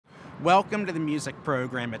Welcome to the music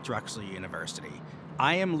program at Drexel University.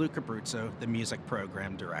 I am Luca Bruzzo, the music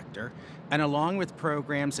program director, and along with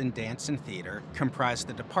programs in dance and theater, comprise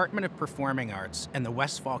the Department of Performing Arts and the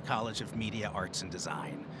Westphal College of Media Arts and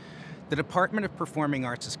Design. The Department of Performing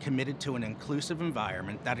Arts is committed to an inclusive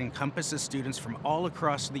environment that encompasses students from all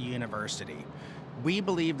across the university. We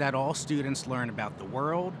believe that all students learn about the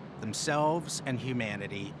world, themselves, and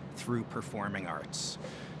humanity through performing arts.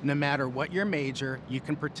 No matter what your major, you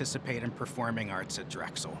can participate in performing arts at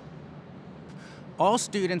Drexel. All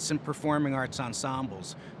students in performing arts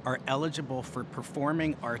ensembles are eligible for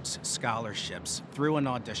performing arts scholarships through an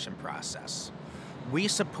audition process. We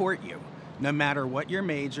support you, no matter what your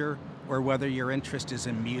major or whether your interest is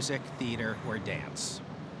in music, theater, or dance.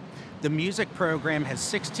 The music program has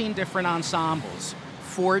 16 different ensembles,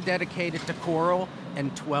 4 dedicated to choral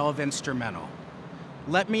and 12 instrumental.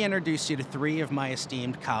 Let me introduce you to 3 of my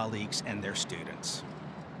esteemed colleagues and their students.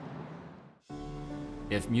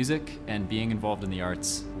 If music and being involved in the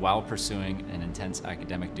arts while pursuing an intense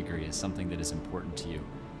academic degree is something that is important to you,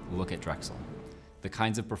 look at Drexel. The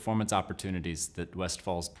kinds of performance opportunities that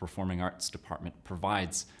Westphal's Performing Arts Department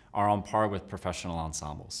provides are on par with professional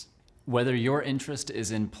ensembles. Whether your interest is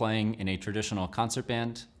in playing in a traditional concert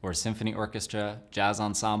band or symphony orchestra, jazz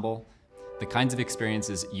ensemble, the kinds of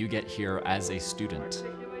experiences you get here as a student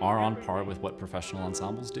are on par with what professional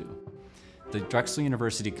ensembles do. The Drexel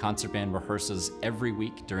University Concert Band rehearses every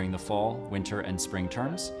week during the fall, winter, and spring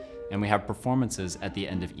terms, and we have performances at the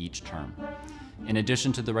end of each term. In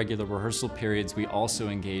addition to the regular rehearsal periods, we also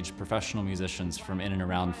engage professional musicians from in and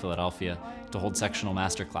around Philadelphia to hold sectional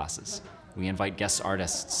master classes. We invite guest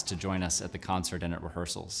artists to join us at the concert and at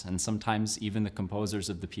rehearsals, and sometimes even the composers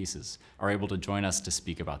of the pieces are able to join us to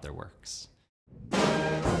speak about their works.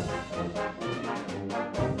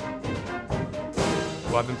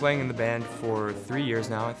 Well, I've been playing in the band for 3 years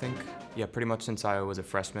now, I think. Yeah, pretty much since I was a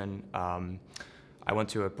freshman. I went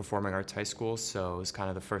to a performing arts high school, so it was kind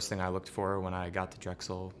of the first thing I looked for when I got to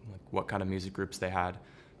Drexel, like what kind of music groups they had.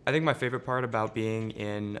 I think my favorite part about being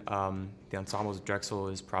in the ensembles at Drexel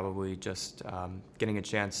is probably just getting a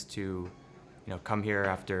chance to, come here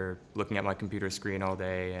after looking at my computer screen all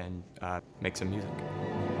day and make some music.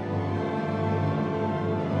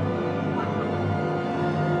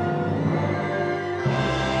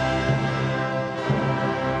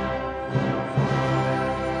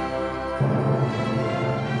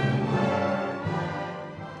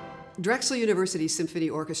 Drexel University Symphony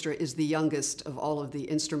Orchestra is the youngest of all of the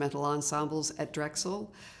instrumental ensembles at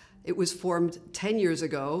Drexel. It was formed 10 years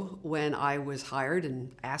ago when I was hired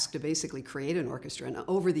and asked to basically create an orchestra, and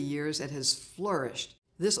over the years it has flourished.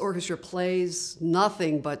 This orchestra plays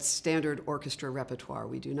nothing but standard orchestra repertoire.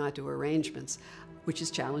 We do not do arrangements, which is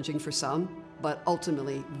challenging for some, but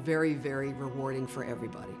ultimately very, very rewarding for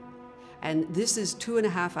everybody. And this is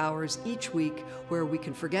 2.5 hours each week where we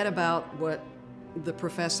can forget about what the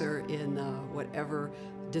professor in whatever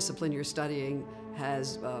discipline you're studying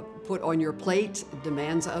has put on your plate,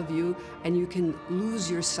 demands of you, and you can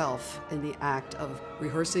lose yourself in the act of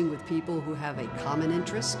rehearsing with people who have a common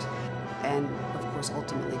interest and, of course,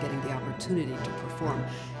 ultimately getting the opportunity to perform.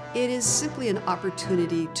 It is simply an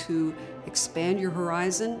opportunity to expand your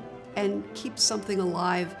horizon and keep something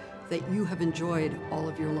alive that you have enjoyed all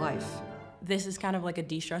of your life. This is kind of like a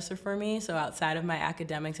de-stressor for me, so outside of my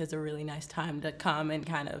academics, it's a really nice time to come and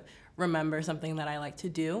kind of remember something that I like to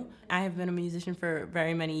do. I have been a musician for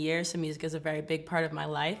very many years, so music is a very big part of my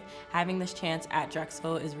life. Having this chance at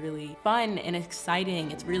Drexel is really fun and exciting.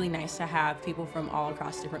 It's really nice to have people from all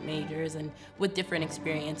across different majors and with different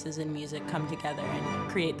experiences in music come together and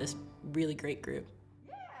create this really great group.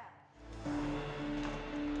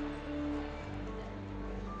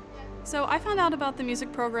 So I found out about the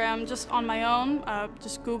music program just on my own,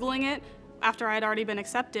 just Googling it after I'd already been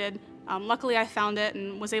accepted. Luckily I found it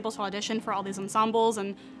and was able to audition for all these ensembles,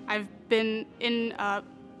 and I've been in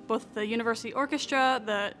both the university orchestra,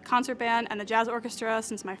 the concert band, and the jazz orchestra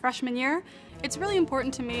since my freshman year. It's really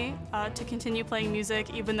important to me to continue playing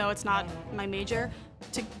music even though it's not my major.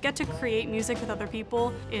 To get to create music with other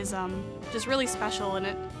people is just really special, and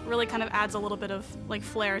it really kind of adds a little bit of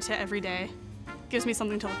flair to every day. Gives me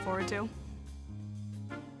something to look forward to.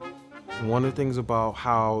 One of the things about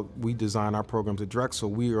how we design our programs at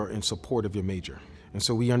Drexel, we are in support of your major. And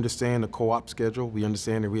so we understand the co-op schedule, we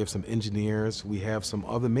understand that we have some engineers, we have some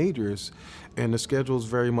other majors, and the schedule is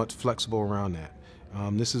very much flexible around that.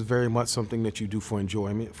 This is very much something that you do for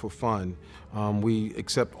enjoyment, for fun. We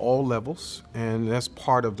accept all levels, and that's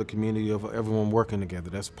part of the community of everyone working together.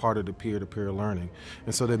 That's part of the peer-to-peer learning.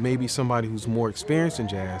 And so there may be somebody who's more experienced in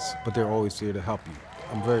jazz, but they're always here to help you.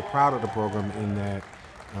 I'm very proud of the program in that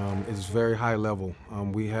It's very high level.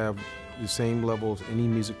 We have the same level as any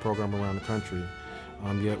music program around the country,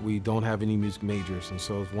 yet we don't have any music majors. And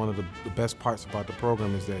so one of the best parts about the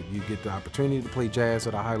program is that you get the opportunity to play jazz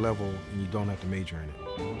at a high level and you don't have to major in it.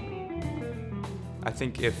 I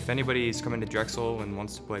think if anybody is coming to Drexel and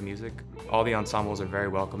wants to play music, all the ensembles are very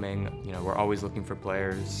welcoming. You know, we're always looking for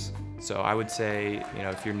players. So I would say, you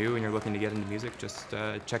know, if you're new and you're looking to get into music, just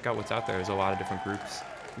check out what's out there. There's a lot of different groups.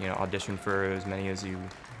 You know, audition for as many as you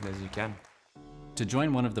can. To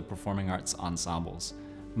join one of the performing arts ensembles,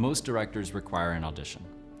 most directors require an audition.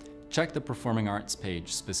 Check the performing arts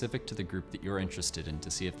page specific to the group that you're interested in to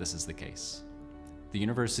see if this is the case. The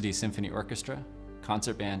University Symphony Orchestra,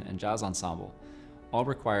 Concert Band, and Jazz Ensemble all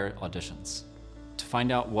require auditions. To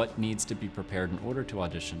find out what needs to be prepared in order to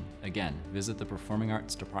audition, again, visit the Performing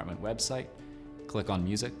Arts Department website, click on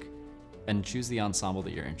Music, and choose the ensemble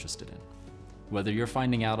that you're interested in. Whether you're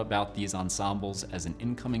finding out about these ensembles as an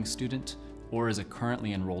incoming student or as a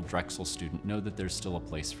currently enrolled Drexel student, know that there's still a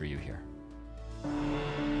place for you here.